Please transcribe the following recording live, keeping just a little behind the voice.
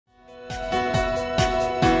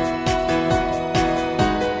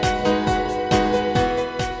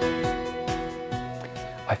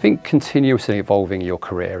think continuously evolving your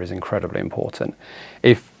career is incredibly important.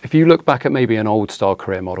 If you look back at maybe an old style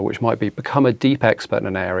career model, which might be become a deep expert in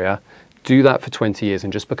an area, do that for 20 years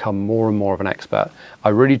and just become more and more of an expert, I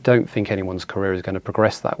really don't think anyone's career is going to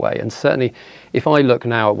progress that way. And certainly if I look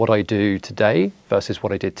now at what I do today versus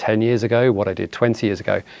what I did 10 years ago, what I did 20 years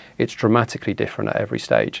ago, it's dramatically different at every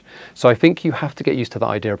stage. So I think you have to get used to the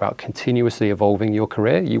idea about continuously evolving your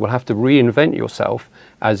career. You will have to reinvent yourself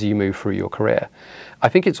as you move through your career. I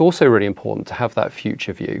think it's also really important to have that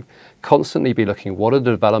future view, constantly be looking what are the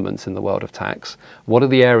developments in the world of tax, what are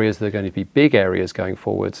the areas that are going to be big areas going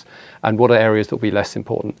forwards, and what are areas that will be less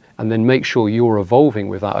important, and then make sure you're evolving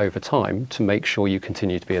with that over time to make sure you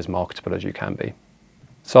continue to be as marketable as you can be.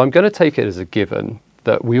 So I'm going to take it as a given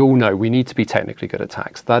that we all know we need to be technically good at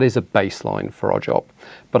tax. That is a baseline for our job.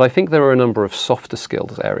 But I think there are a number of softer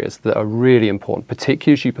skills areas that are really important,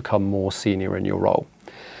 particularly as you become more senior in your role.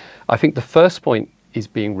 I think the first point is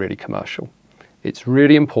being really commercial. It's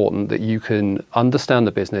really important that you can understand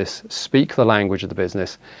the business, speak the language of the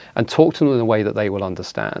business, and talk to them in a way that they will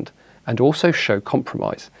understand, and also show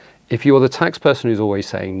compromise. If you're the tax person who's always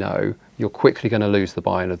saying no, you're quickly going to lose the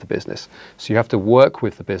buy-in of the business. So you have to work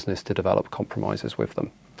with the business to develop compromises with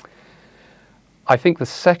them. I think the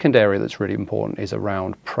second area that's really important is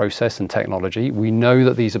around process and technology. We know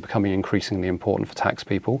that these are becoming increasingly important for tax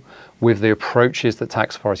people. With the approaches that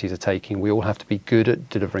tax authorities are taking, we all have to be good at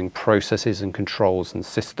delivering processes and controls and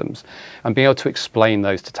systems and being able to explain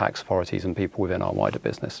those to tax authorities and people within our wider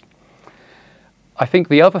business. I think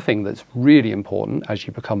the other thing that's really important as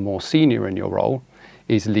you become more senior in your role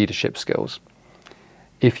is leadership skills.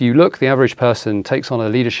 If you look, the average person takes on a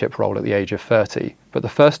leadership role at the age of 30, but the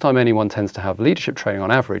first time anyone tends to have leadership training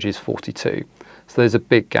on average is 42. So there's a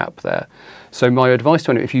big gap there. So my advice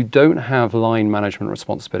to anyone, if you don't have line management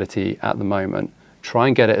responsibility at the moment, try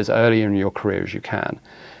and get it as early in your career as you can.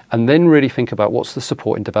 And then really think about what's the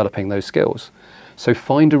support in developing those skills. So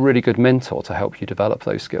find a really good mentor to help you develop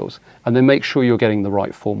those skills, and then make sure you're getting the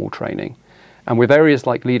right formal training. And with areas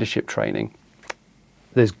like leadership training,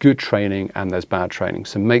 there's good training and there's bad training.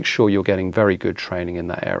 So make sure you're getting very good training in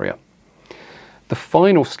that area. The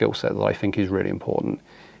final skill set that I think is really important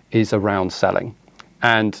is around selling.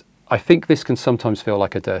 And I think this can sometimes feel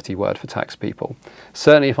like a dirty word for tax people.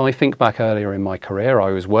 Certainly if I think back earlier in my career,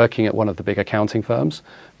 I was working at one of the big accounting firms.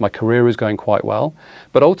 My career was going quite well,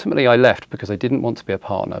 but ultimately I left because I didn't want to be a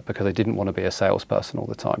partner, because I didn't want to be a salesperson all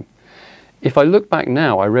the time. If I look back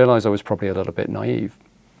now, I realize I was probably a little bit naive.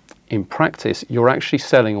 In practice, you're actually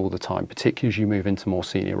selling all the time, particularly as you move into more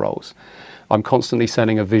senior roles. I'm constantly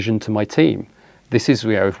selling a vision to my team. This is,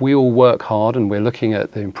 if we all work hard and we're looking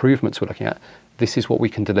at the improvements we're looking at, this is what we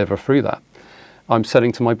can deliver through that. I'm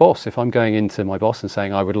selling to my boss. If I'm going into my boss and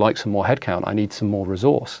saying, I would like some more headcount, I need some more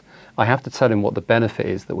resource, I have to tell him what the benefit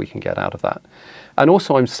is that we can get out of that. And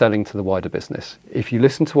also I'm selling to the wider business. If you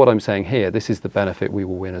listen to what I'm saying here, this is the benefit we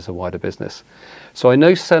will win as a wider business. So I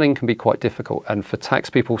know selling can be quite difficult, and for tax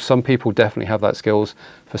people, some people definitely have that skills.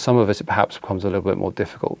 For some of us, it perhaps becomes a little bit more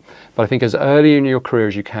difficult. But I think as early in your career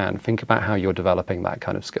as you can, think about how you're developing that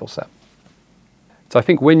kind of skill set. So I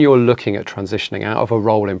think when you're looking at transitioning out of a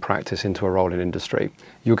role in practice into a role in industry,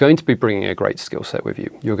 you're going to be bringing a great skill set with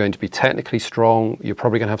you. You're going to be technically strong. You're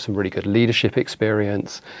probably going to have some really good leadership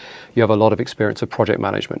experience. You have a lot of experience of project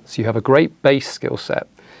management. So you have a great base skill set,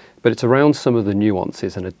 but it's around some of the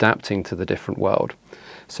nuances and adapting to the different world.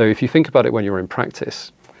 So if you think about it when you're in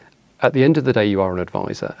practice, at the end of the day, you are an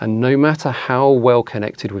advisor. And no matter how well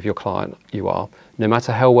connected with your client you are, no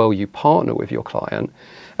matter how well you partner with your client,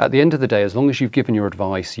 at the end of the day, as long as you've given your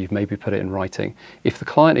advice, you've maybe put it in writing, if the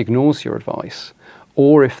client ignores your advice,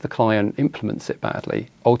 or if the client implements it badly,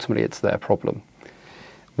 ultimately it's their problem.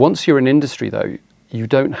 Once you're in industry though, you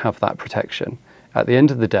don't have that protection. At the end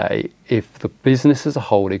of the day, if the business as a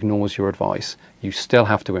whole ignores your advice, you still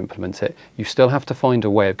have to implement it. You still have to find a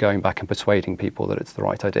way of going back and persuading people that it's the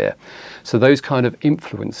right idea. So those kind of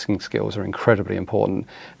influencing skills are incredibly important,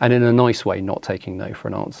 and in a nice way, not taking no for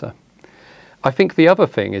an answer. I think the other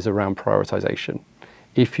thing is around prioritization.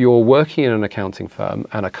 If you're working in an accounting firm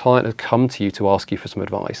and a client has come to you to ask you for some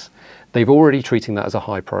advice, they've already treating that as a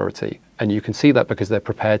high priority. And you can see that because they're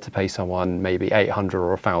prepared to pay someone maybe £800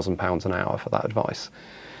 or £1,000 an hour for that advice.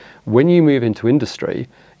 When you move into industry,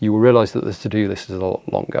 you will realize that the to-do list is a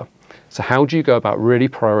lot longer. So how do you go about really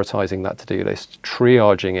prioritizing that to-do list,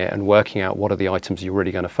 triaging it and working out what are the items you're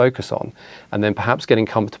really going to focus on, and then perhaps getting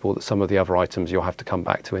comfortable that some of the other items you'll have to come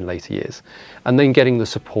back to in later years, and then getting the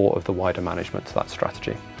support of the wider management to that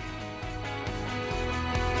strategy.